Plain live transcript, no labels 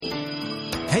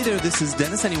Hey there, this is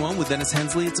Dennis Anyone with Dennis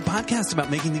Hensley. It's a podcast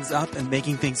about making things up and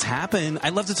making things happen. I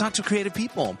love to talk to creative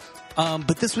people.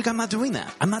 But this week I'm not doing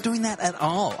that. I'm not doing that at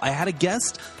all. I had a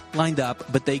guest lined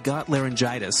up, but they got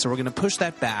laryngitis, so we're going to push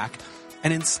that back.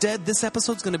 And instead, this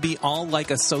episode's going to be all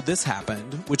like a So This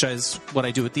Happened, which is what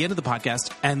I do at the end of the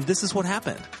podcast, and this is what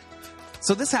happened.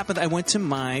 So this happened, I went to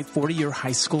my 40-year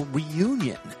high school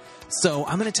reunion. So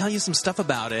I'm going to tell you some stuff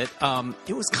about it.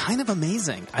 It was kind of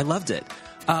amazing. I loved it.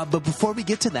 But before we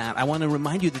get to that, I want to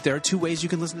remind you that there are two ways you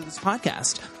can listen to this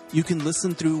podcast. You can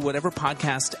listen through whatever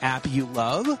podcast app you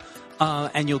love,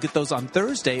 and you'll get those on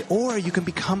Thursday, or you can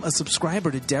become a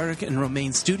subscriber to Derek and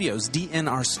Romaine Studios,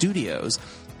 DNR Studios.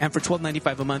 And for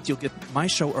 $12.95 a month, you'll get my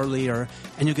show earlier,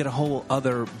 and you'll get a whole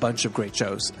other bunch of great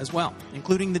shows as well,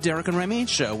 including the Derek and Romaine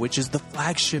Show, which is the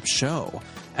flagship show,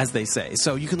 as they say.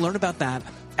 So you can learn about that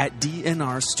at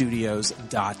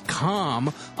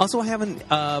dnrstudios.com. Also, I have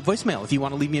a voicemail. If you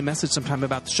want to leave me a message sometime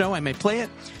about the show, I may play it.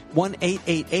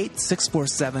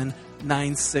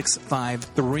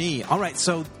 1-888-647-9653. All right,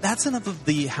 so that's enough of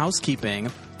the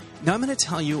housekeeping. Now I'm going to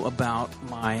tell you about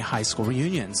my high school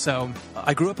reunion. So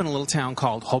I grew up in a little town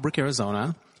called Holbrook,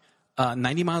 Arizona,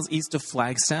 90 miles east of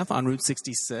Flagstaff on Route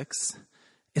 66.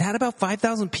 It had about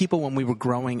 5,000 people when we were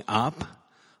growing up,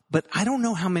 but I don't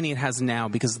know how many it has now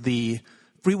because the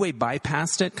freeway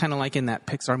bypassed it, kind of like in that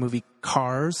Pixar movie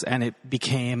Cars, and it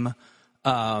became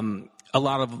a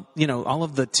lot of, all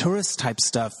of the tourist type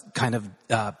stuff kind of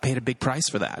paid a big price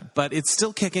for that. But it's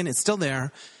still kicking, it's still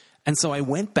there. And so I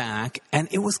went back, and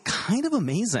it was kind of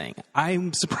amazing.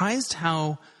 I'm surprised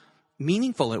how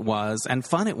meaningful it was and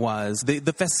fun it was.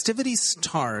 The festivities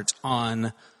start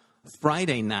on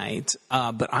Friday night,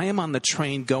 but I am on the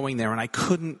train going there, and I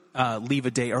couldn't leave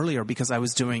a day earlier because I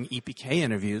was doing EPK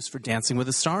interviews for Dancing with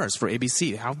the Stars for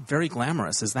ABC. How very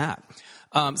glamorous is that?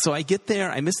 So I get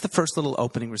there. I missed the first little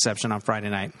opening reception on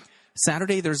Friday night.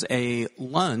 Saturday, there's a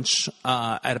lunch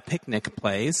at a picnic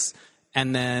place.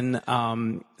 And then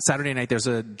Saturday night, there's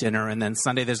a dinner. And then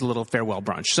Sunday, there's a little farewell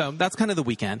brunch. So that's kind of the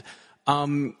weekend.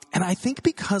 And I think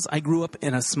because I grew up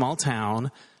in a small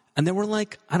town, and there were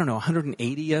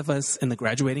 180 of us in the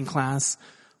graduating class,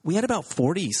 we had about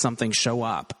 40-something show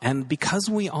up. And because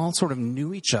we all sort of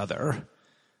knew each other,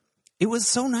 it was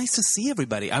so nice to see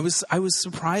everybody. I was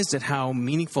surprised at how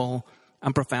meaningful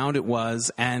and profound it was.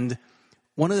 And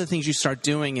one of the things you start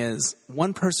doing is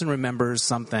one person remembers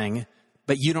something,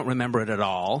 but you don't remember it at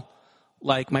all.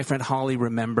 Like my friend Holly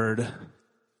remembered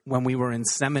when we were in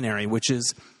seminary,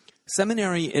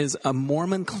 seminary is a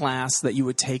Mormon class that you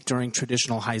would take during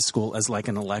traditional high school as like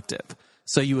an elective.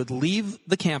 So you would leave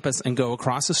the campus and go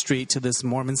across the street to this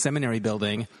Mormon seminary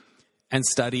building and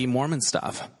study Mormon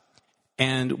stuff.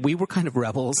 And we were kind of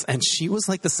rebels, and she was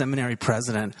like the seminary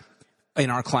president in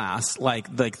our class,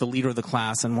 like the leader of the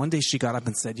class. And one day she got up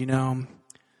and said,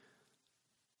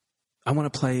 I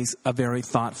want to play a very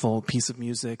thoughtful piece of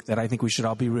music that I think we should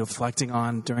all be reflecting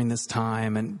on during this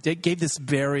time. And they gave this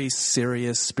very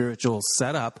serious spiritual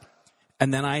setup.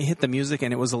 And then I hit the music,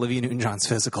 and it was Olivia Newton-John's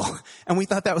Physical. And we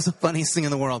thought that was the funniest thing in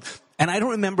the world. And I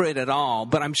don't remember it at all,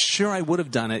 but I'm sure I would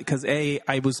have done it because,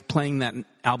 I was playing that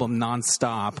album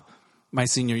nonstop my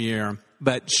senior year.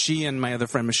 But she and my other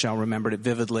friend Michelle remembered it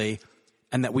vividly,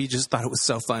 and that we just thought it was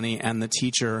so funny. And the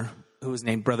teacher, who was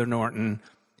named Brother Norton,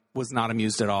 was not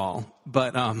amused at all.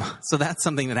 But so that's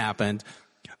something that happened.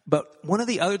 But one of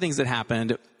the other things that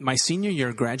happened, my senior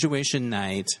year graduation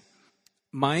night,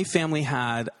 my family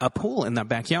had a pool in the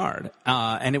backyard,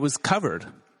 and it was covered.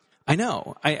 I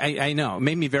know. I know. It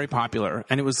made me very popular,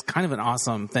 and it was kind of an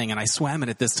awesome thing. And I swam in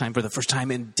it this time for the first time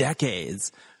in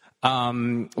decades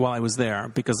while I was there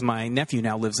because my nephew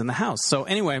now lives in the house. So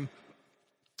anyway,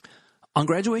 on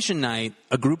graduation night,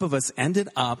 a group of us ended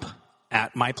up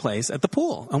at my place at the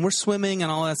pool, and we're swimming and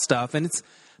all that stuff, and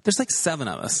there's like 7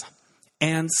 of us,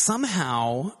 and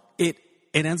somehow it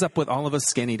ends up with all of us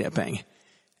skinny dipping,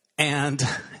 and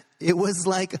it was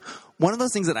like one of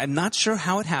those things that I'm not sure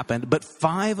how it happened, but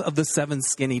 5 of the 7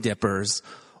 skinny dippers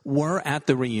were at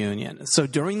the reunion. So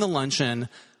during the luncheon,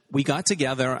 we got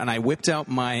together, and I whipped out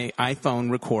my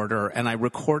iPhone recorder, and I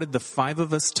recorded the 5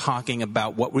 of us talking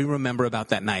about what we remember about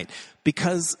that night,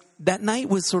 because that night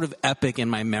was sort of epic in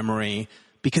my memory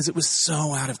because it was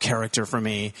so out of character for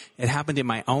me. It happened in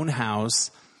my own house,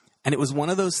 and it was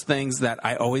one of those things that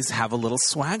I always have a little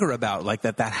swagger about, like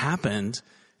that happened,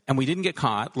 and we didn't get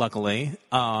caught, luckily.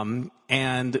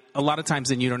 And a lot of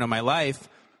times in You Don't Know My Life,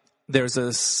 there's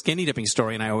a skinny dipping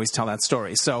story, and I always tell that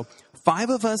story. So 5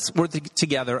 of us were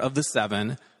together of the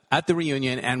 7 at the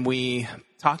reunion, and we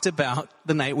talked about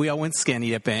the night we all went skinny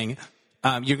dipping.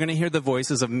 You're going to hear the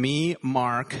voices of me,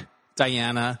 Mark,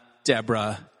 Diana,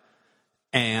 Deborah,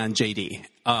 and JD,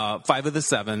 5 of the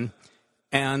 7.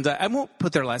 And I won't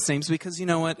put their last names because, you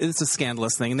know what, it's a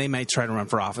scandalous thing, and they may try to run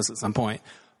for office at some point.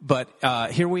 But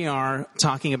here we are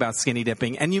talking about skinny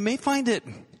dipping, and you may find it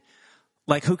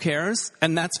like, who cares?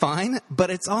 And that's fine. But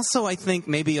it's also, I think,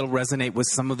 maybe it'll resonate with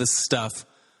some of the stuff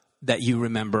that you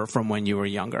remember from when you were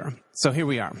younger. So here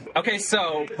we are. Okay,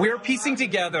 so we're piecing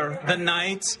together the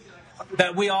night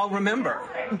that we all remember.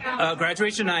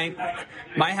 Graduation night,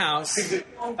 my house,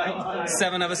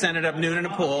 7 of us ended up nude in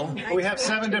a pool. We have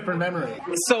 7 different memories.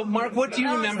 So, Mark, what do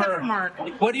you remember?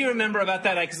 What do you remember about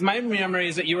that night? Because my memory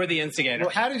is that you were the instigator.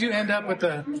 Well, how did you end up at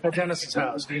Dennis's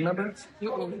house? Do you remember?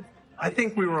 I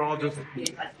think we were all just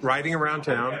riding around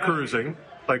town, cruising,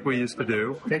 like we used to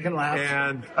do. Taking laps.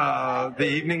 And the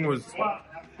evening was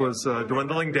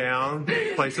dwindling down.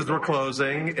 Places were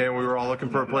closing, and we were all looking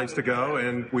for a place to go,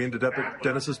 and we ended up at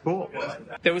Dennis's pool.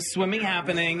 There was swimming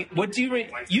happening. What do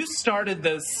you started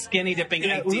the skinny dipping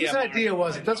idea? Whose idea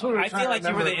was it? That's what we were I feel like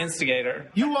you were the instigator.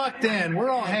 You walked in.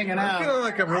 We're all hanging out. I feel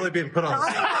like I'm really being put on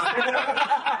the spot.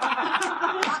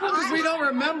 Because we don't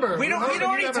remember. We've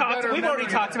already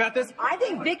talked about this. I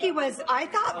think Vicky was. I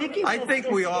think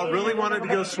we all really wanted to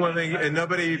go swimming, and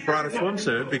nobody brought a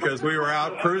swimsuit because we were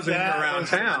out cruising around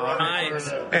town. Nice.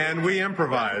 And we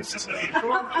improvised.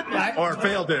 Or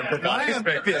failed to improvise.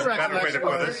 Maybe is a better way to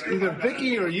put it. Either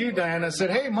Vicky or you, Diana, said,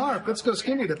 "Hey, Mark, let's go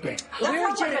skinny dipping." We were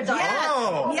just It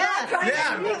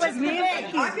was me and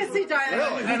Vicky. I can see Diana.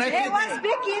 Really? And It was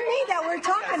Vicky and me that were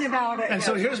talking about it. And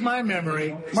so here's my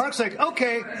memory. Mark's like,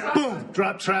 "Okay, boom,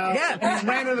 drop trout." Yeah. And he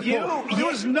ran in the pool. There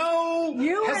was no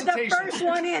You were hesitation. the first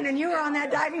one in, and you were on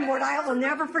that diving board. I will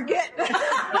never forget. And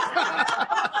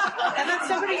then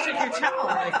somebody took your towel,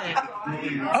 I think.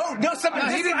 Oh, no, somebody,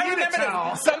 No, he didn't I need a remember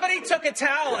towel. this. Somebody took a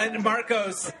towel, and Mark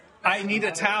goes, I need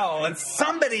a towel. And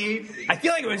somebody, I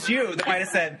feel like it was you, that might have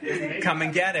said, come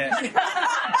and get it.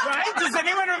 Right? Does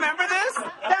anyone remember this?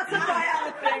 That's what I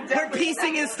would think. We're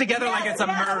piecing this together like it's a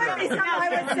murder. I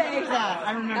would say that.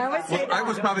 I would say I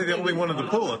was probably the only one in the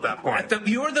pool at that point.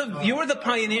 You were the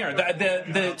pioneer,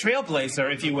 the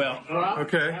trailblazer, if you will.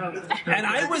 Okay. And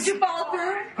I was. Did you fall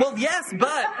through? Well, yes,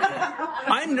 but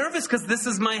I'm nervous because this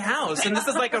is my house, and this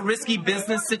is like a risky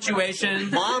business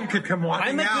situation. Mom could come walking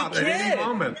I'm a out good at any kid.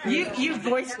 moment. You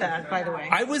voiced that, by the way.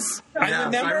 I Yes,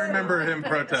 I remember him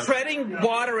protesting. treading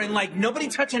water and like nobody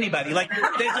touch anybody. Like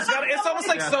they just got. It's almost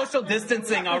like social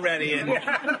distancing already. And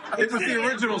It was the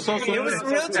original social It was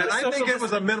distance, real and I think social it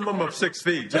was a minimum of 6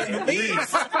 feet, just at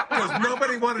least, because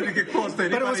nobody wanted to get close to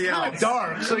But it was anybody kind of else.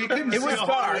 dark, so you couldn't It see was a whole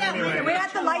dark. lot anyway. We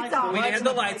had the lights on. we had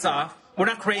the lights off. We're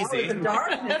not crazy.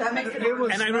 Darkness. That makes it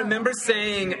worse. And I remember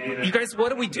saying, you guys, what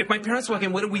do we do? If my parents walk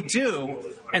in, what do we do?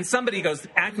 And somebody goes,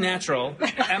 act natural.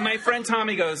 And my friend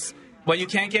Tommy goes, well, you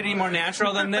can't get any more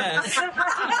natural than this.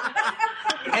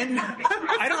 And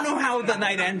I don't know how the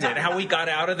night ended, how we got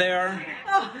out of there.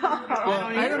 Well,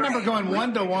 I remember going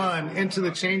 1-to-1 into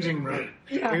the changing room.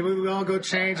 Yeah. We would all go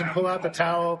change and pull out the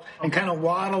towel and kind of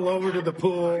waddle over to the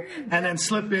pool and then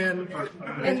slip in.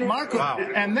 And Mark,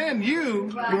 and then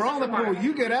we're all in the pool.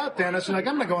 You get out, Dennis, and like,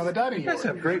 I'm going to go on the diving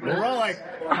board. great We're all like,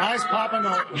 eyes popping,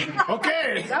 going,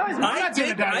 okay.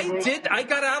 I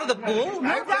got out of the pool.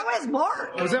 No, that was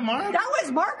Mark. Was it Mark? That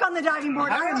was Mark on the diving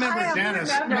board. I remember Dennis.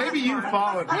 Maybe you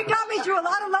followed You me. got me through a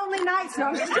lot of lonely nights. No,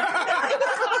 I'm just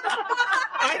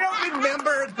I don't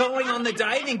remember going on the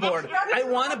diving board. I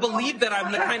want to believe that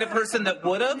I'm the kind of person that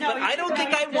would have, but I don't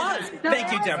think I was.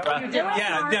 Thank you, Deborah.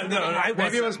 Yeah, no, I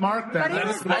Maybe it was. was Mark then. But he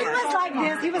was like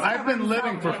this. He was. I've been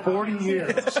living for 40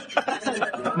 years.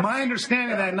 My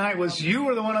understanding that night was you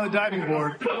were the one on the diving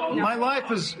board. My life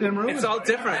was in ruins. It's all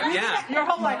different, yeah. Your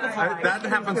whole life was That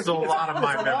happens to a lot of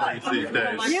my memories these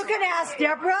days. You can ask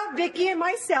Deborah, Vicky, and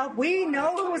myself. We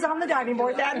know who was on the diving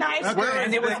board that night.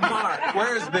 And it was Mark.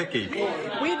 Where is Vicky?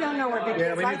 We don't know where Vicky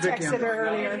Yeah, is. we I need Vicky texted on her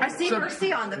earlier. I see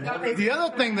Mercy on the The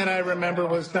other thing that I remember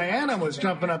was Diana was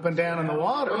jumping up and down in the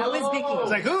water. That was Vicky.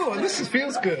 It's like, ooh,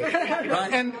 feels good.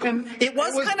 And It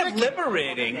was kind of Vicky.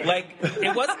 liberating. Like,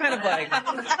 it was kind of like,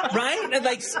 right? And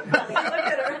like, Except for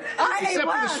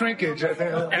the shrinkage. I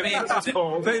think. I mean,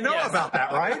 They know about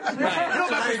that, right? right.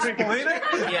 Can I explain it?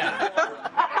 Yeah.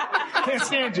 Can't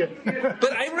stand you.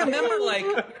 But I remember, like,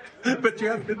 But you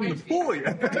haven't been in the pool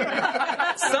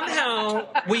yet. somehow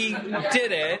we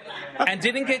did it and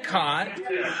didn't get caught.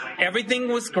 Everything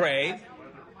was great.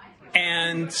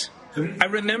 And I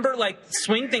remember like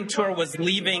Swing Thing Tour was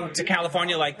leaving to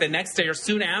California like the next day or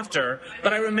soon after,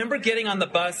 but I remember getting on the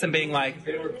bus and being like,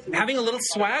 having a little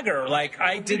swagger, like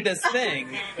I did this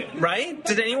thing, right?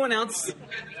 Did anyone else It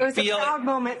was feel a proud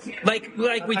moment. like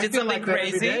we did something like that every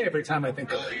crazy? day, every time I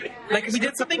think of it. Like we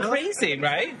did something crazy,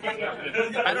 right?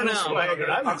 I don't know.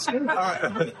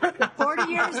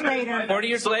 40 years later. 40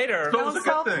 years later. So it was a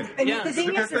good thing. And Yeah. the thing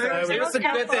It's a is, good thing. It was a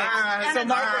good thing. So,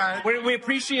 Mark, we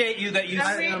appreciate you that you.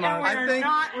 I think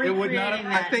it would not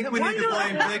have. I think we need to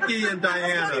blame Vicky and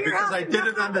Diana because I did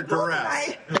it under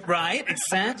duress. Right? We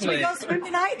Exactly. go swim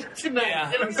tonight?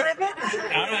 Yeah. Slip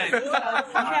it? All right.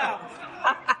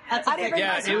 I didn't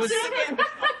Yeah, realize it was. swimming.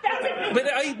 But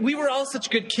we were all such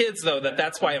good kids, though,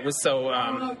 that's why it was so.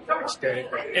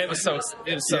 It was so.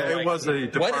 Yeah, like, it was a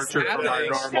what is departure from our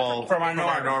happening? normal. From our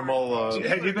normal.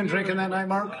 Have you been drinking that night,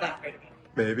 Mark?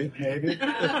 Maybe. Maybe.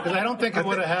 Because I don't think it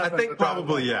would have I happened. think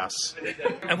probably yes.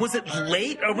 And was it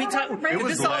late? Are we talking? It Did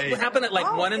was this all late. happen at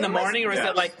like 1 in the it was- morning, or is Yes.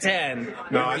 it like 10?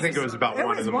 No, I think it was about It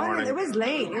 1 was in the morning. It was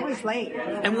late. It was late.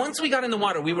 And once we got in the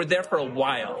water, we were there for a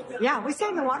while. Yeah, we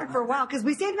stayed in the water for a while because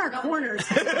we stayed in our corners.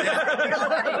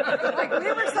 Like,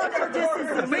 we were social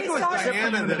distancing. I think it was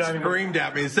Diana that screamed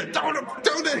at me and said, "Don't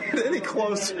get any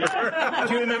closer." Do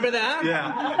you remember that? Yeah.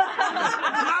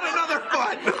 Not another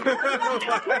foot. We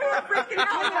were freaking out. I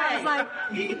was like,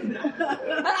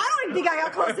 but I don't even think I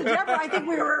got close to Deborah. I think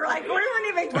we weren't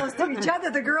even close to each other.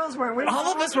 The girls weren't. We were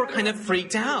All of us were kind of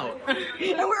freaked out. And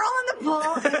we're all in the pool,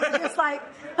 and we're just like,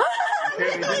 like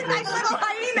little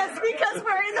hyenas because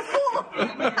we're in the pool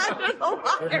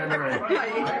under the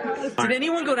water. Did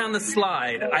anyone go down the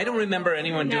slide? I don't remember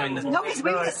anyone doing this. No, because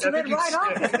we just slid think you right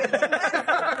off.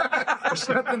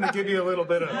 Something to give you a little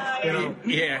bit of,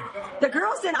 Yeah. The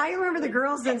girls didn't. I remember the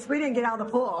girls didn't. We didn't get out of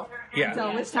the pool. Yeah.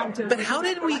 So it's time to. But how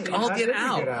did we all How get did we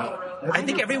out? get out? I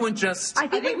think everyone just. I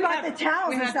think we brought the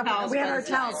towels and stuff. towels We had our by the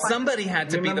towels. Somebody had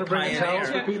to be the Remember bringing towels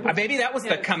for pioneer. people? Maybe that was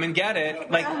the come and get it.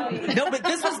 Like, no, but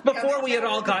this was before we had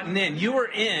all gotten in. You were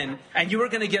in, and you were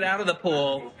going to get out of the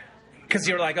pool because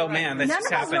you were like, "Oh man, this None just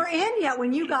of us happened." were in yet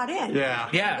when you got in. Yeah.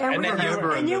 Yeah, and we then were- you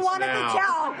were. and you this wanted now. the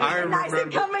towel. I And I said,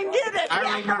 remember- "Come and get it." I Yeah,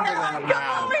 remember come that on, now.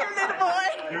 Come over here, little boy.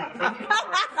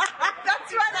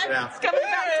 That's right. Yeah. It's coming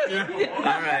back.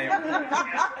 All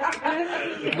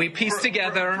right. We pieced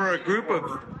together. For a group of,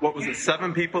 what was it,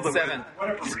 7 people that 7.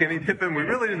 were skinny dipping, we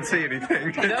really didn't see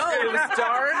anything. No, it was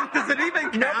dark. Does it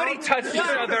even count? Nobody touched each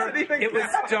other. It was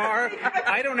dark.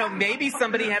 I don't know. Maybe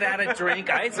somebody had had a drink.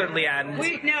 I certainly hadn't.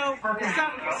 No.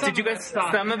 Did you guys?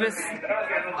 Some of us.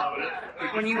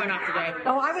 When you went off today.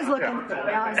 Oh, I was looking.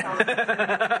 Yeah, I saw.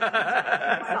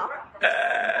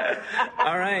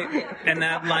 All right, and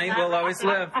that line will always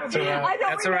live. I don't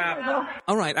That's a wrap. remember,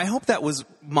 All right, I hope that was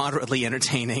moderately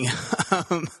entertaining.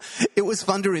 It was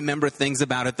fun to remember things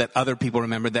about it that other people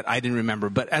remembered that I didn't remember.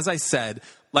 But as I said,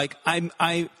 like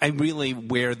I really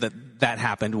wear that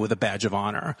happened with a badge of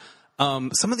honor.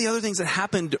 Some of the other things that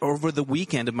happened over the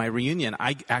weekend of my reunion,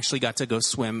 I actually got to go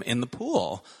swim in the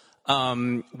pool.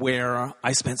 Where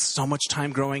I spent so much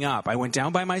time growing up. I went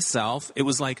down by myself. It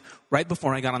was like right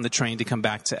before I got on the train to come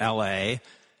back to LA.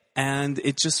 And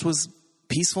it just was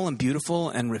peaceful and beautiful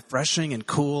and refreshing and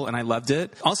cool. And I loved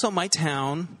it. Also, my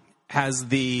town has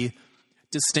the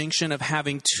distinction of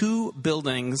having 2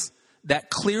 buildings that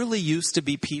clearly used to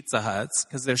be Pizza Huts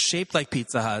because they're shaped like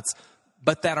Pizza Huts,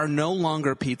 but that are no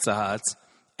longer Pizza Huts.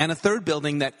 And a 3rd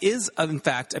building that is, in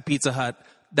fact, a Pizza Hut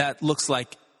that looks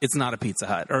like it's not a Pizza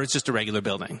Hut, or it's just a regular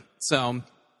building. So,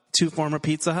 2 former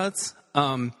Pizza Huts.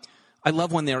 I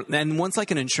love when and one's like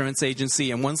an insurance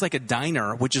agency, and one's like a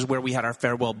diner, which is where we had our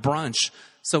farewell brunch.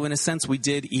 So, in a sense, we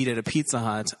did eat at a Pizza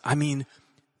Hut. I mean,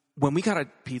 when we got a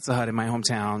Pizza Hut in my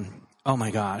hometown, oh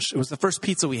my gosh, it was the first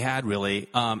pizza we had, really.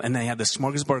 And they had the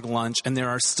smorgasbord lunch, and there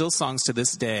are still songs to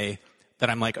this day that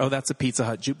I'm like, oh, that's a Pizza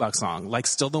Hut jukebox song. Like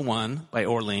Still the One by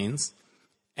Orleans,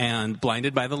 and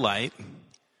Blinded by the Light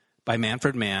by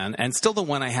Manfred Mann, and Still the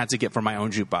One I had to get for my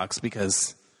own jukebox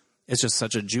because it's just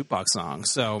such a jukebox song.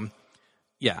 So,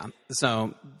 yeah.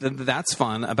 So that's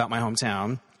fun about my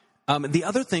hometown. The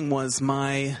other thing was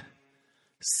my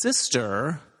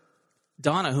sister,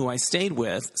 Donna, who I stayed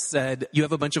with, said, you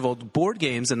have a bunch of old board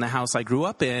games in the house I grew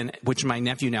up in, which my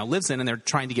nephew now lives in, and they're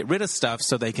trying to get rid of stuff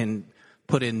so they can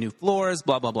put in new floors,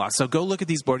 blah, blah, blah. So go look at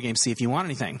these board games, see if you want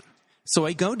anything. So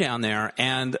I go down there,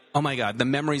 and oh my God, the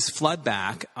memories flood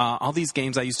back. All these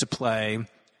games I used to play,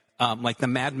 like the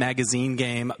Mad Magazine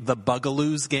game, the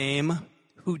Bugaloos game,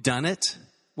 Who Done It,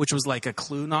 which was like a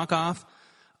Clue knockoff.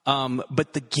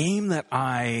 But the game that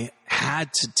I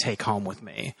had to take home with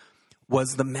me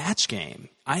was the Match game.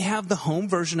 I have the home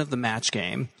version of the Match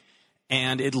game,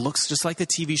 and it looks just like the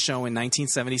TV show in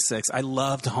 1976. I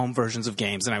loved home versions of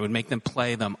games, and I would make them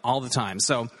play them all the time.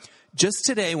 So just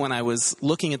today when I was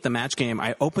looking at the Match Game,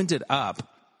 I opened it up,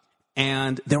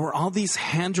 and there were all these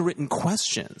handwritten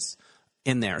questions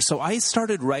in there. So I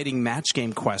started writing Match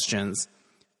Game questions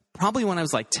probably when I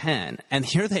was like 10, and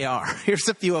here they are. Here's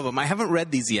a few of them. I haven't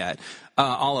read these yet,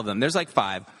 all of them. There's like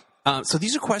 5. So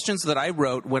these are questions that I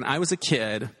wrote when I was a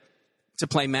kid to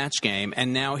play Match Game,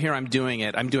 and now here I'm doing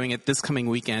it. I'm doing it this coming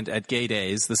weekend at Gay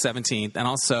Days, the 17th, and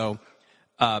also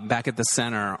back at the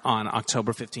Center on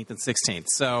October 15th and 16th.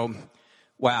 So,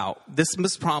 wow, this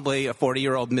was probably a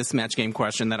 40-year-old Miss Match Game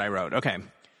question that I wrote. Okay.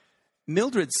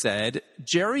 Mildred said,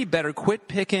 Jerry better quit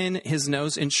picking his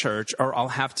nose in church or I'll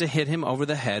have to hit him over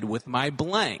the head with my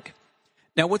blank.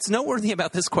 Now, what's noteworthy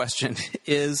about this question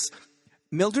is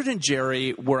Mildred and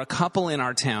Jerry were a couple in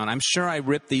our town. I'm sure I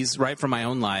ripped these right from my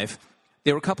own life.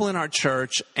 They were a couple in our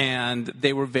church, and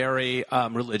they were very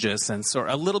religious and sort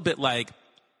of a little bit like,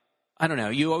 I don't know,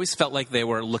 you always felt like they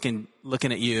were looking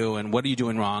at you and what are you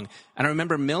doing wrong? And I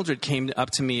remember Mildred came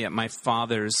up to me at my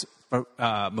father's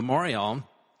memorial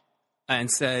and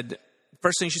said,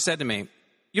 first thing she said to me,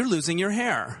 you're losing your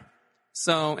hair.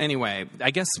 So anyway,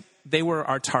 I guess they were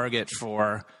our target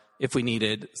for if we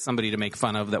needed somebody to make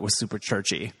fun of that was super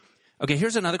churchy. Okay,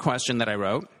 here's another question that I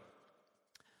wrote.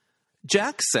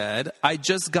 Jack said, I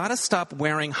just got to stop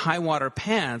wearing high water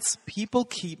pants. People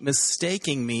keep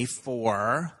mistaking me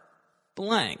for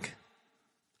blank.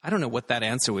 I don't know what that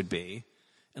answer would be,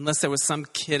 unless there was some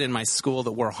kid in my school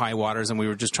that wore high waters and we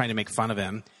were just trying to make fun of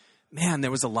him. Man,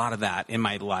 there was a lot of that in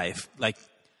my life, like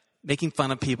making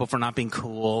fun of people for not being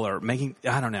cool or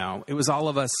I don't know. It was all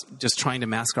of us just trying to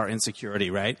mask our insecurity,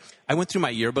 right? I went through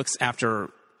my yearbooks after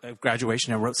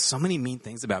graduation and wrote so many mean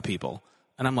things about people.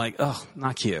 And I'm like, oh,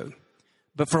 not cute.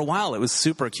 But for a while, it was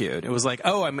super cute. It was like,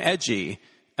 oh, I'm edgy.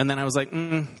 And then I was like,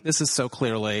 this is so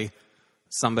clearly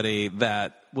somebody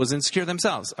that was insecure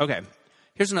themselves. Okay,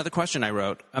 here's another question I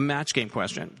wrote, a Match Game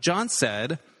question. John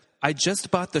said, I just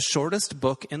bought the shortest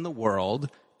book in the world.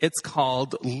 It's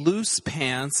called Loose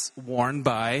Pants Worn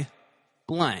by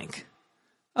Blank.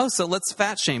 Oh, so let's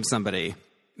fat shame somebody.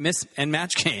 Miss and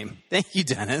Match Game. Thank you,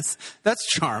 Dennis. That's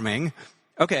charming.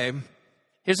 Okay,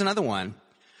 here's another one.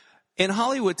 In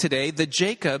Hollywood today, the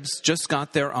Jacobs just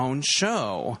got their own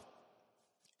show.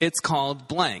 It's called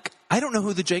Blank. I don't know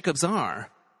who the Jacobs are,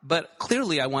 but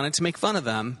clearly I wanted to make fun of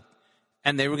them,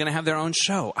 and they were going to have their own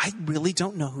show. I really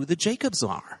don't know who the Jacobs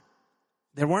are.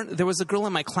 There was a girl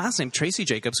in my class named Tracy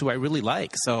Jacobs who I really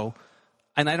like.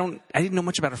 And I didn't know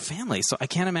much about her family, so I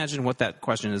can't imagine what that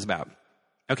question is about.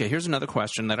 Okay, here's another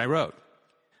question that I wrote.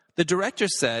 The director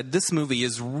said this movie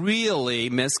is really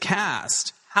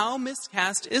miscast. How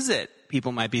miscast is it?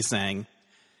 People might be saying.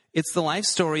 It's the life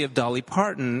story of Dolly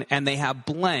Parton, and they have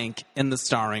blank in the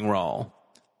starring role.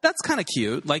 That's kind of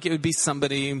cute. Like it would be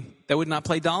somebody that would not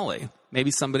play Dolly.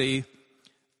 Maybe somebody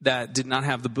that did not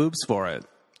have the boobs for it.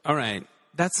 All right.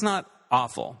 That's not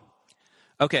awful.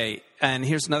 Okay, and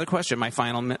here's another question, my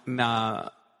final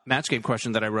Match Game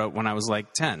question that I wrote when I was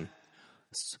like 10.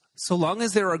 So long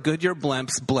as there are Goodyear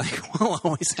blimps, blank will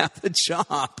always have the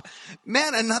job.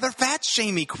 Man, another fat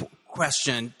shamey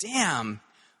question. Damn.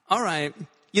 All right.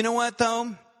 You know what,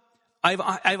 though?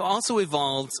 I've also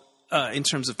evolved in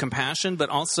terms of compassion, but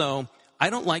also I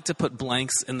don't like to put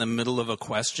blanks in the middle of a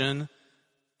question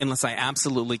unless I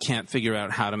absolutely can't figure out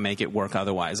how to make it work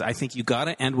otherwise. I think you got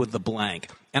to end with the blank.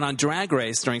 And on Drag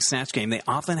Race during Snatch Game, they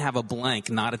often have a blank,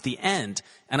 not at the end.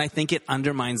 And I think it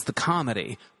undermines the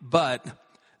comedy. But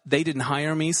they didn't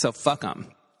hire me, so fuck them.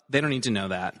 They don't need to know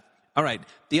that. All right.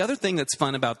 The other thing that's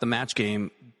fun about the Match Game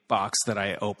box that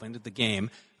I opened at the game,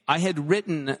 I had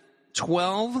written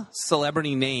 12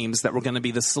 celebrity names that were going to be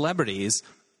the celebrities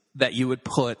that you would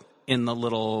put in the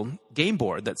little game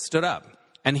board that stood up.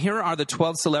 And here are the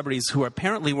 12 celebrities who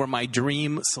apparently were my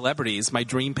dream celebrities, my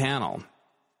dream panel.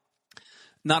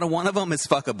 Not a one of them is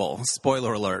fuckable.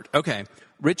 Spoiler alert. Okay.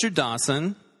 Richard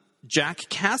Dawson, Jack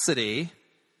Cassidy,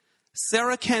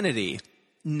 Sarah Kennedy.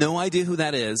 No idea who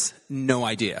that is. No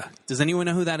idea. Does anyone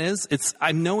know who that is?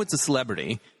 I know it's a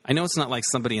celebrity. I know it's not like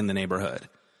somebody in the neighborhood.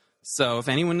 So if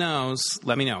anyone knows,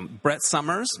 let me know. Brett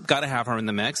Summers, got to have her in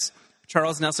the mix.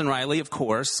 Charles Nelson Riley, of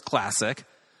course, classic.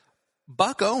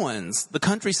 Buck Owens, the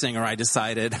country singer, I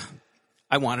decided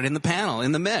I wanted in the panel,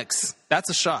 in the mix. That's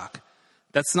a shock.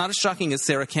 That's not as shocking as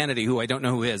Sarah Kennedy, who I don't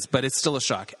know who is, but it's still a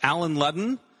shock. Alan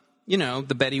Ludden, you know,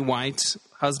 the Betty White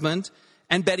husband.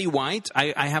 And Betty White,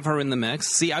 I have her in the mix.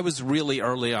 See, I was really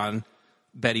early on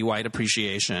Betty White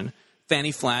appreciation.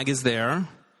 Fannie Flagg is there.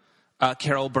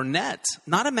 Carol Burnett,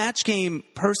 not a Match Game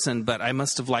person, but I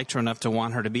must have liked her enough to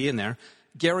want her to be in there.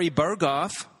 Gary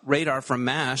Berghoff, Radar from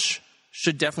MASH,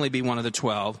 should definitely be one of the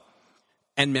 12.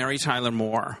 And Mary Tyler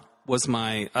Moore was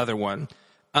my other one.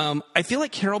 I feel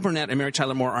like Carol Burnett and Mary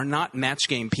Tyler Moore are not Match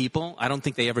Game people. I don't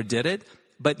think they ever did it.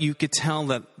 But you could tell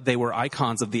that they were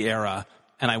icons of the era,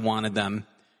 and I wanted them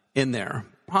in there.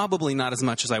 Probably not as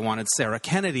much as I wanted Sarah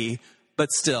Kennedy,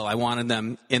 but still, I wanted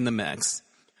them in the mix.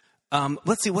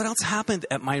 Let's see, what else happened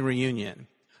at my reunion?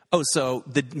 Oh, so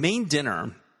the main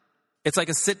dinner, it's like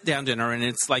a sit-down dinner, and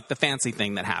it's like the fancy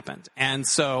thing that happened. And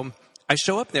so I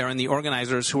show up there, and the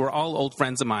organizers, who are all old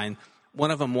friends of mine, one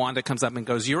of them, Wanda, comes up and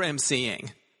goes, "You're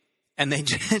emceeing." And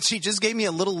she just gave me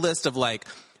a little list of like,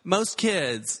 most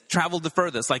kids traveled the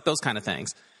furthest, like those kind of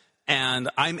things. And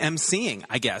I'm emceeing,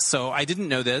 I guess. So I didn't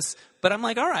know this, but I'm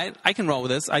like, all right, I can roll with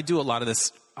this. I do a lot of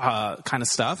this kind of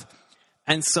stuff.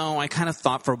 And so I kind of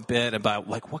thought for a bit about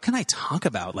like, what can I talk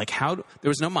about? Like there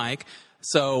was no mic,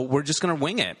 so we're just going to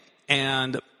wing it.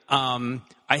 And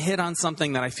I hit on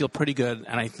something that I feel pretty good,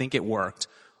 and I think it worked,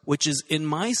 which is in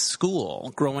my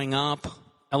school, growing up,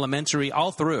 elementary,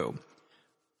 all through,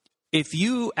 if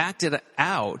you acted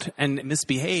out and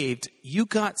misbehaved, you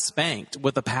got spanked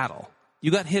with a paddle.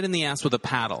 You got hit in the ass with a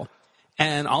paddle.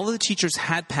 And all of the teachers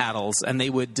had paddles, and they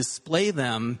would display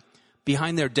them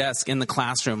behind their desk in the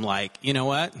classroom like, you know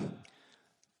what?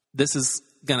 This is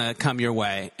going to come your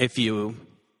way if you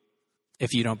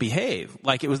don't behave.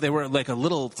 Like they were like a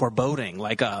little foreboding,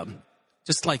 like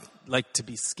just like to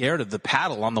be scared of the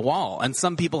paddle on the wall. And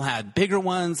some people had bigger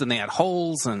ones, and they had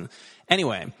holes. And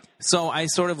anyway, so I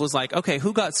sort of was like, okay,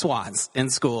 who got SWATs in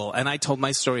school? And I told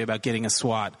my story about getting a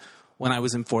SWAT when I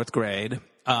was in 4th grade.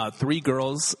 3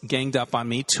 girls ganged up on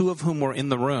me, 2 of whom were in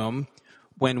the room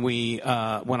when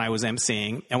I was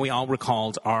emceeing, and we all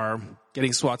recalled our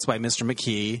getting SWATs by Mr.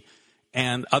 McKee,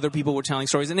 and other people were telling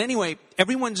stories. And anyway,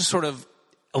 everyone just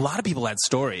a lot of people had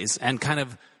stories and kind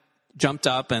of jumped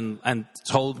up and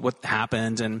told what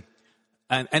happened, and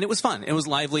it was fun. It was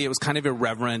lively. It was kind of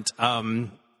irreverent.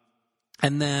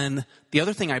 And then the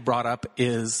other thing I brought up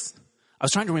is I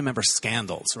was trying to remember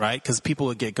scandals, right? Because people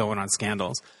would get going on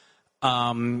scandals.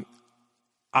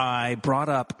 I brought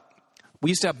up, we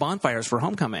used to have bonfires for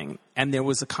homecoming, and there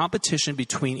was a competition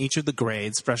between each of the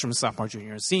grades, freshman, sophomore,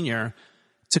 junior, and senior,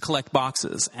 to collect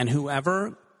boxes. And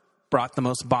whoever brought the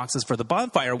most boxes for the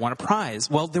bonfire won a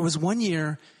prize. Well, there was one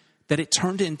year that it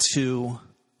turned into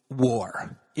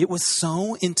war. It was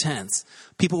so intense.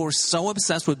 People were so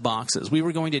obsessed with boxes. We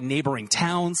were going to neighboring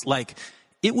towns. Like,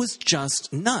 it was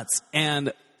just nuts.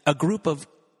 And a group of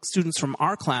students from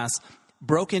our class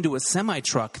broke into a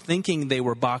semi-truck thinking they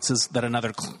were boxes that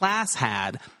another class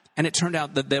had. And it turned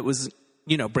out that was,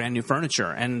 brand new furniture.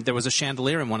 And there was a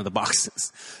chandelier in one of the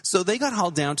boxes. So they got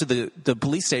hauled down to the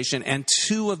police station, and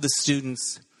 2 of the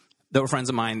students that were friends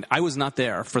of mine, I was not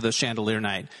there for the chandelier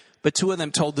night, but 2 of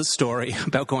them told the story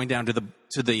about going down to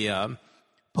the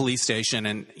police station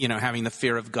and, having the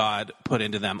fear of God put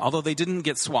into them. Although they didn't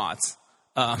get SWATs.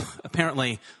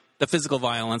 Apparently the physical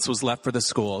violence was left for the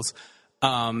schools.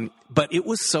 But it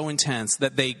was so intense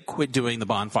that they quit doing the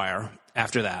bonfire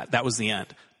after that. That was the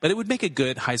end. But it would make a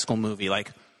good high school movie,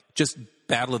 like just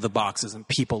Battle of the Boxes and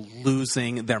people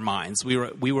losing their minds. We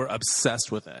were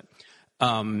obsessed with it.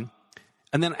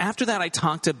 And then after that, I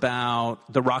talked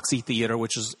about the Roxy Theater,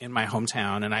 which is in my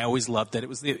hometown, and I always loved it.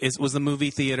 It was the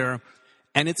movie theater,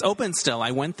 and it's open still.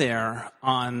 I went there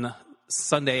on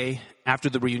Sunday after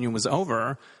the reunion was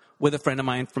over with a friend of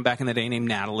mine from back in the day named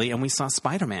Natalie, and we saw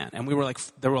Spider-Man. And we were like,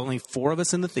 there were only 4 of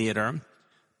us in the theater,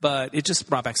 but it just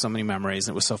brought back so many memories.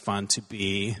 It was so fun to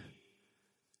be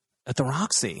at the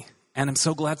Roxy, and I'm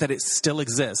so glad that it still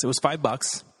exists. It was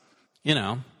 $5,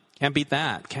 can't beat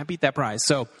that. Can't beat that price.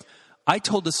 So I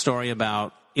told the story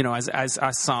about, as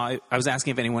I was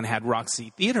asking if anyone had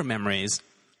Roxy Theater memories,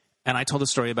 and I told the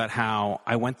story about how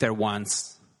I went there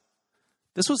once.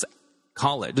 This was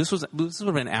college. This would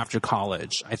have been after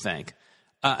college, I think.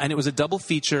 And it was a double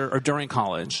feature, or during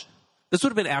college. This would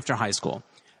have been after high school.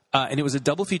 And it was a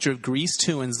double feature of Grease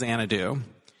 2 and Xanadu.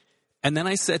 And then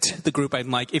I said to the group, I'm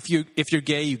like, if you're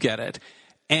gay, you get it.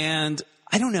 And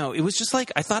I don't know. It was just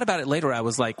like, I thought about it later. I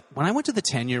was like, when I went to the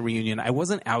 10-year reunion, I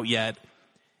wasn't out yet.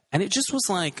 And it just was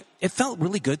like, it felt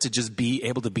really good to just be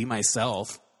able to be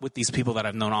myself with these people that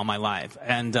I've known all my life.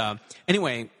 And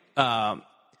anyway,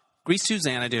 Grease 2,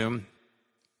 Xanadu,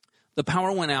 the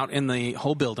power went out in the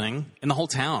whole building, in the whole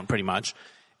town pretty much.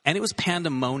 And it was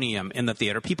pandemonium in the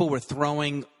theater. People were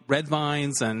throwing red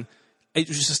vines, and it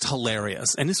was just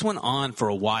hilarious. And this went on for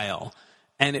a while.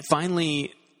 And it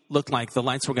finally looked like the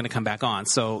lights were going to come back on.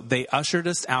 So they ushered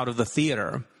us out of the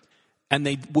theater, and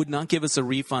they would not give us a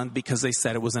refund because they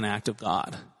said it was an act of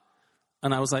God.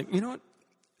 And I was like, you know what?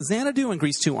 Xanadu and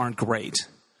Grease 2 aren't great,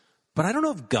 but I don't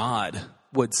know if God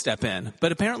would step in.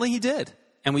 But apparently he did,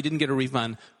 and we didn't get a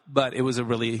refund, but it was a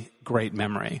really great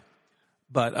memory.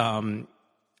 But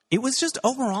it was just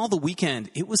overall the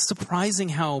weekend, it was surprising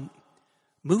how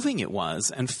moving it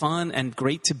was and fun and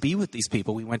great to be with these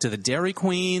people. We went to the Dairy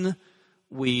Queen.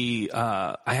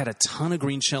 I had a ton of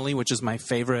green chili, which is my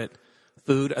favorite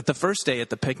food. At the first day at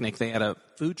the picnic, they had a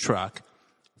food truck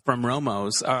from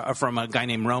Romo's, from a guy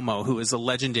named Romo, who is a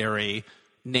legendary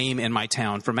name in my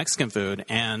town for Mexican food.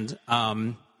 And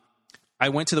I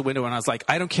went to the window and I was like,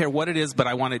 I don't care what it is, but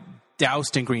I want it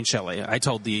doused in green chili. I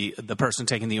told the person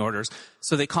taking the orders.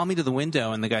 So they called me to the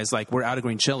window and the guy's like, we're out of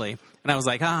green chili. And I was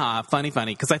like, funny.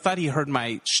 Because I thought he heard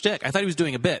my shtick. I thought he was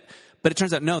doing a bit. But it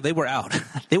turns out, no, they were out.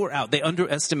 They were out. They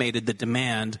underestimated the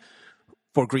demand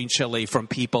for green chili from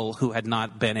people who had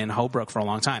not been in Holbrook for a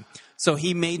long time. So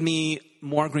he made me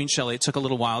more green chili. It took a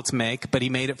little while to make, but he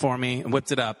made it for me and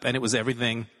whipped it up, and it was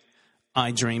everything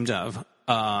I dreamed of.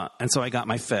 And so I got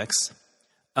my fix.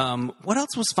 What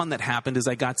else was fun that happened is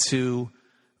I got to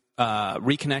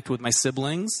reconnect with my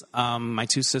siblings, my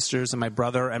two sisters and my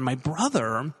brother. And my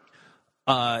brother,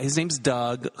 his name's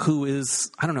Doug, who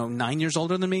is, 9 years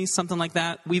older than me, something like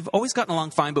that. We've always gotten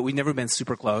along fine, but we've never been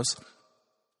super close.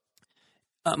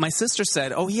 My sister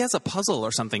said, he has a puzzle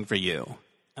or something for you.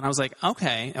 And I was like,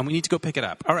 okay, and we need to go pick it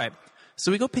up. All right.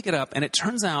 So we go pick it up, and it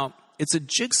turns out it's a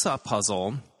jigsaw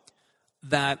puzzle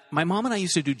that my mom and I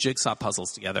used to do jigsaw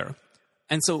puzzles together.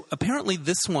 And so apparently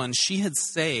this one she had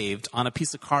saved on a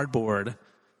piece of cardboard,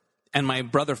 and my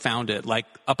brother found it, like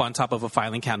up on top of a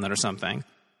filing cabinet or something.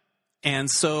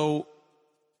 And so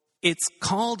it's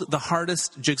called The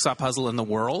Hardest Jigsaw Puzzle in the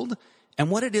World. And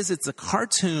what it is, it's a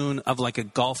cartoon of like a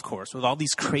golf course with all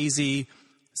these crazy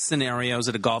scenarios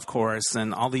at a golf course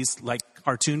and all these like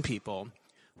cartoon people,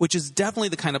 which is definitely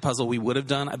the kind of puzzle we would have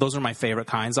done. Those are my favorite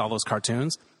kinds, all those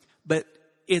cartoons. But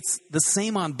it's the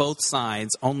same on both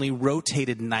sides, only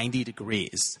rotated 90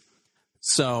 degrees.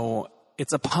 So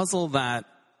it's a puzzle that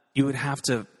you would have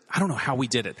to, I don't know how we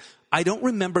did it. I don't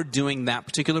remember doing that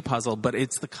particular puzzle, but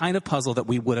it's the kind of puzzle that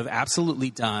we would have absolutely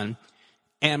done.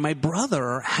 And my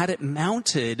brother had it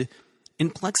mounted in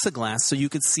plexiglass so you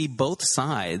could see both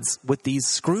sides with these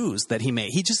screws that he made.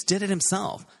 He just did it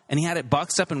himself. And he had it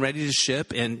boxed up and ready to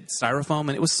ship in styrofoam.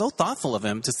 And it was so thoughtful of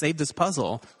him to save this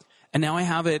puzzle. And now I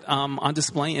have it on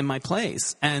display in my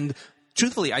place. And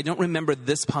truthfully, I don't remember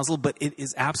this puzzle, but it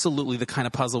is absolutely the kind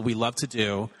of puzzle we love to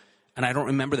do. And I don't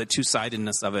remember the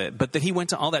two-sidedness of it. But that he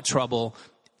went to all that trouble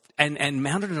and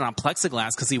mounted it on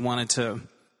plexiglass because he wanted to,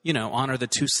 honor the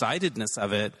two-sidedness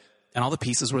of it. And all the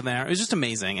pieces were there. It was just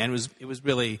amazing. And it was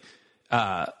really,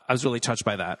 I was really touched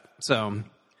by that. So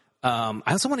I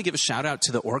also want to give a shout out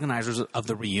to the organizers of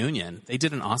the reunion. They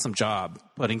did an awesome job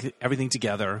putting everything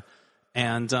together.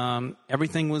 And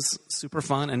everything was super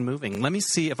fun and moving. Let me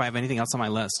see if I have anything else on my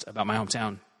list about my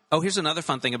hometown. Oh, here's another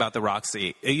fun thing about the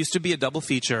Roxy. It used to be a double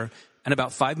feature, and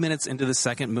about 5 minutes into the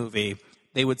second movie,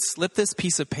 they would slip this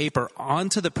piece of paper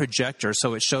onto the projector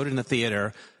so it showed in the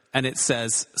theater, and it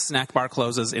says, snack bar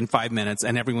closes in 5 minutes,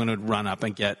 and everyone would run up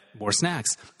and get more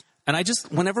snacks. And I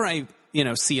just, whenever I,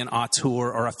 see an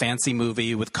auteur or a fancy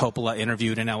movie with Coppola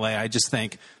interviewed in LA, I just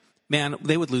think, man,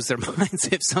 they would lose their minds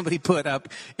if somebody put up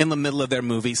in the middle of their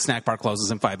movie, snack bar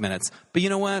closes in 5 minutes. But you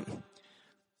know what?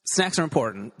 Snacks are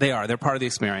important. They are. They're part of the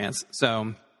experience.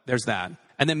 So there's that.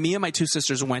 And then me and my two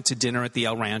sisters went to dinner at the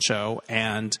El Rancho.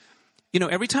 And,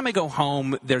 every time I go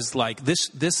home, there's like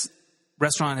this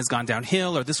restaurant has gone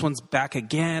downhill, or this one's back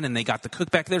again, and they got the cook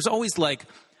back. There's always like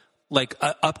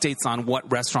updates on what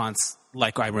restaurants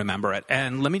like I remember it.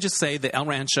 And let me just say, the El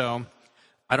Rancho,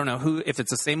 I don't know if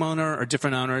it's the same owner or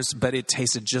different owners, but it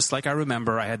tasted just like I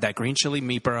remember. I had that green chili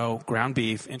meat burro, ground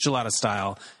beef, enchilada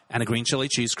style, and a green chili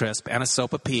cheese crisp, and a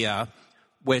sopapilla,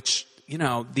 which,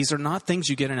 these are not things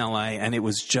you get in LA, and it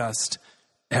was just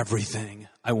everything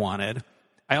I wanted.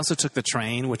 I also took the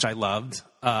train, which I loved,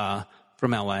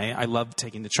 from LA. I loved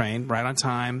taking the train right on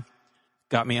time,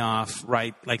 got me off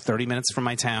right like 30 minutes from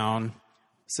my town.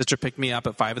 Sister picked me up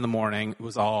at 5 a.m. It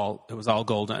was all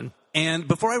golden. And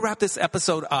before I wrap this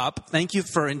episode up, thank you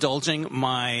for indulging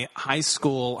my high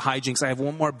school hijinks. I have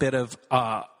one more bit of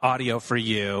audio for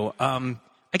you.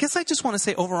 I guess I just want to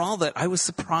say overall that I was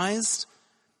surprised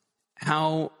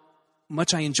how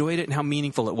much I enjoyed it and how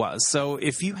meaningful it was. So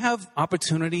if you have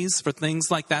opportunities for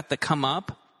things like that come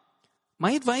up,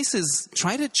 my advice is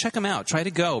try to check them out. Try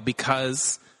to go,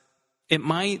 because it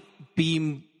might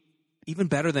be even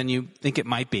better than you think it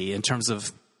might be in terms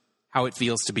of how it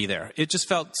feels to be there. It just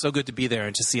felt so good to be there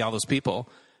and to see all those people.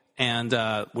 And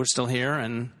we're still here,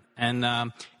 and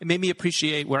it made me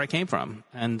appreciate where I came from.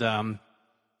 And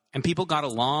and people got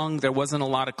along. There wasn't a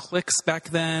lot of cliques back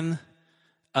then.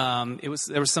 There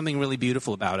was something really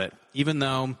beautiful about it, even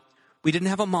though we didn't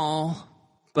have a mall,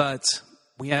 but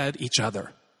we had each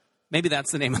other. Maybe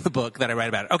that's the name of the book that I write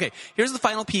about it. Okay, here's the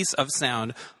final piece of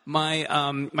sound.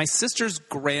 My sister's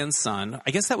grandson,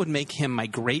 I guess that would make him my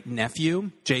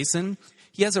great-nephew, Jason.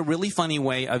 He has a really funny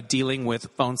way of dealing with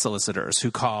phone solicitors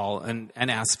who call and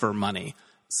ask for money.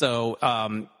 So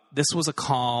this was a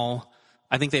call.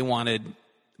 I think they wanted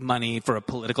money for a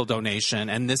political donation,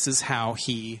 and this is how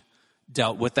he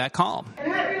dealt with that call. I'm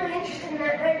not really interested in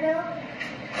that right now.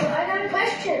 So I got a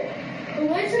question. Who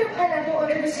lives in a pineapple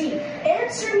under the sea?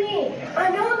 Answer me. I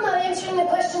know I'm not answering the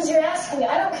questions you're asking me.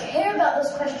 I don't care about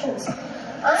those questions.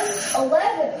 I'm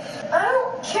 11. I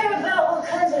don't care about all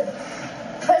kinds of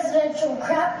presidential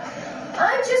crap.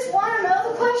 I just want to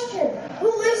know the question. Who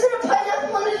lives in a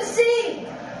pineapple under the sea?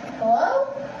 Hello?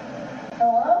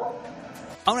 Hello?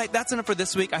 All right, that's enough for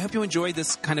this week. I hope you enjoyed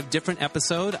this kind of different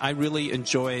episode. I really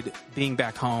enjoyed being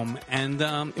back home, and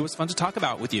it was fun to talk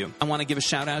about with you. I want to give a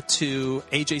shout-out to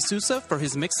AJ Sousa for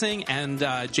his mixing and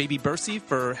JB Bursey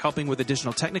for helping with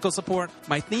additional technical support.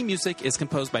 My theme music is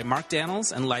composed by Mark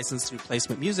Daniels and licensed through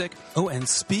Placement Music. Oh, and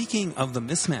speaking of the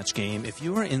Mismatch Game, if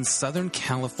you are in Southern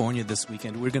California this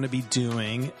weekend, we're going to be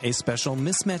doing a special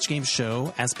Mismatch Game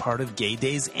show as part of Gay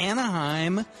Days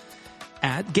Anaheim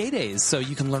at Gay Days. So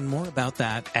you can learn more about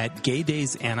that at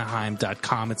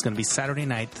gaydaysanaheim.com. It's going to be Saturday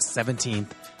night, the 17th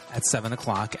at 7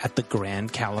 o'clock at the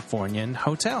Grand Californian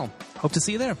Hotel. Hope to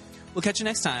see you there. We'll catch you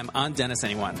next time on Dennis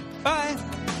Anyone. Bye.